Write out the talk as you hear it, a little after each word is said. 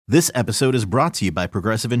This episode is brought to you by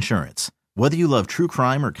Progressive Insurance. Whether you love true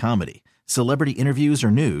crime or comedy, celebrity interviews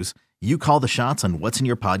or news, you call the shots on what's in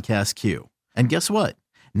your podcast queue. And guess what?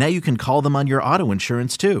 Now you can call them on your auto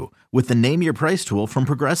insurance too with the Name Your Price tool from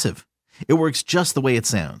Progressive. It works just the way it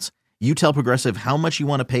sounds. You tell Progressive how much you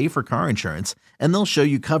want to pay for car insurance, and they'll show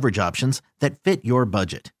you coverage options that fit your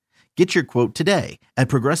budget. Get your quote today at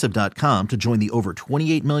Progressive.com to join the over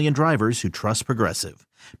 28 million drivers who trust Progressive.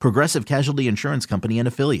 Progressive Casualty Insurance Company and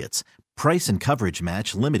Affiliates. Price and coverage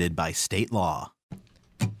match limited by state law.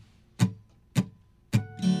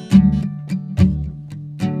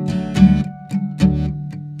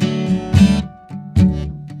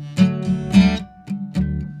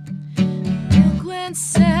 Milk went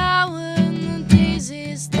sour and the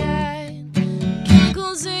daisies died.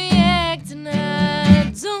 Chemicals react and I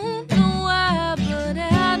don't know why, but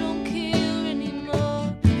I don't care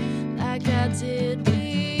anymore like I did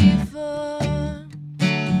before.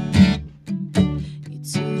 You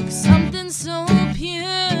took something so pure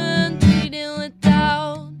and treated it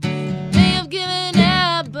without. May have given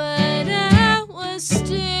up, but I was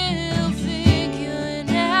still figuring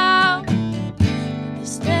out what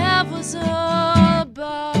this love was all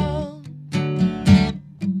about. And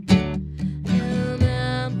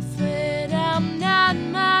I'm afraid I'm not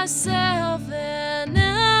myself, and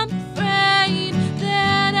I'm afraid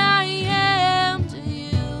that I am. Do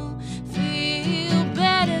you feel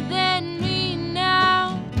better than me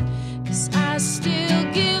now? 'Cause I still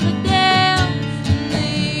give a damn.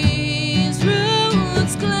 These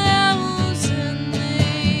roads close and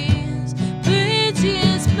these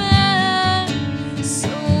bridges burn. So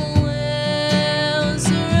when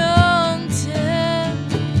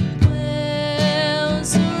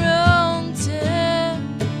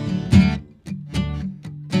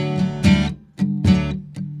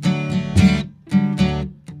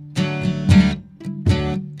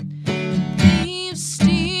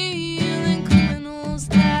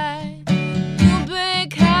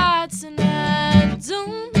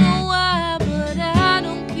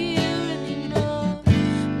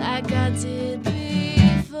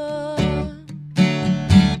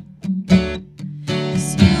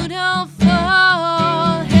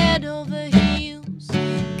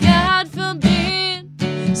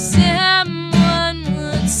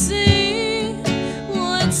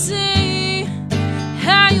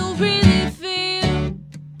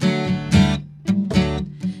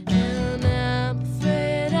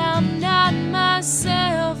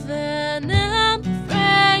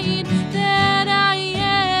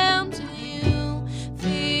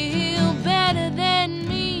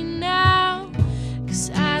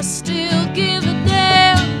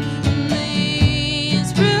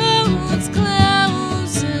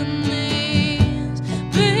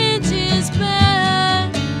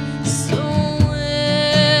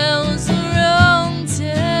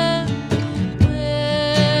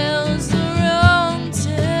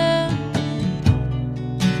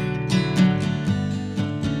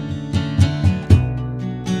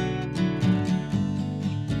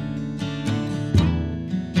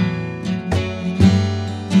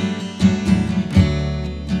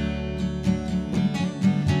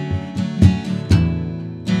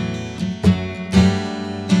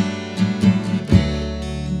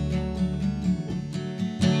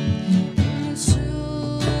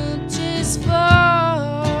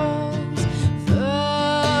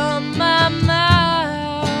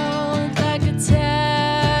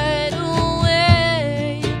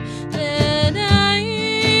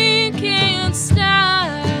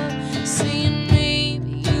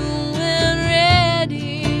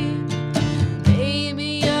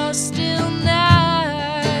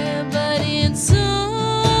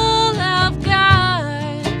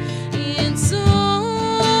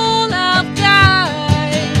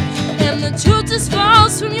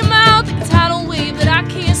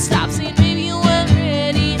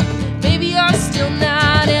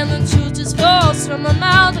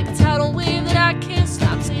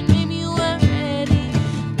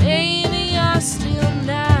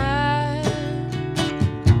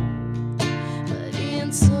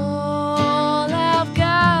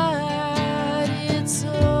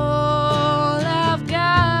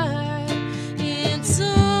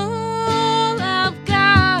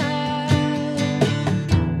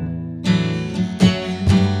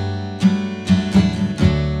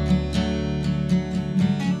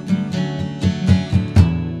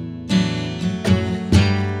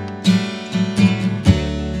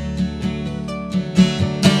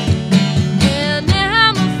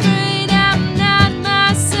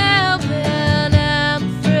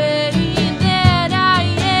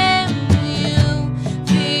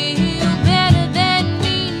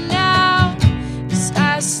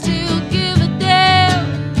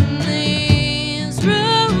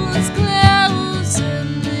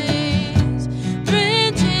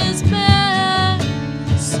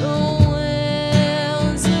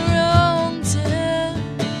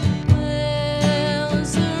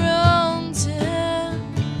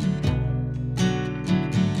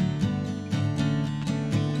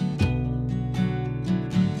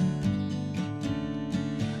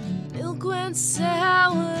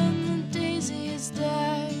flower and the daisy is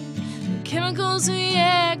dying. The chemicals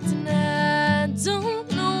react and I don't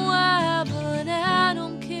know why, but I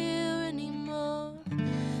don't care anymore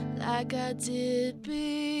like I did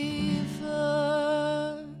before.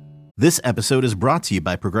 This episode is brought to you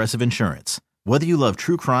by Progressive Insurance. Whether you love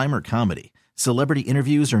true crime or comedy, celebrity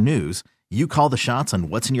interviews or news, you call the shots on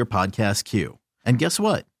what's in your podcast queue. And guess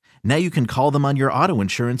what? Now you can call them on your auto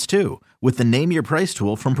insurance too with the Name Your Price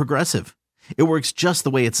tool from Progressive. It works just the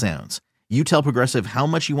way it sounds. You tell Progressive how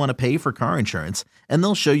much you want to pay for car insurance, and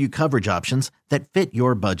they'll show you coverage options that fit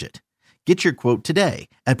your budget. Get your quote today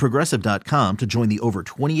at Progressive.com to join the over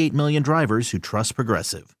 28 million drivers who trust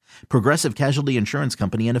Progressive. Progressive Casualty Insurance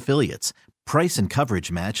Company and Affiliates. Price and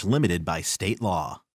coverage match limited by state law.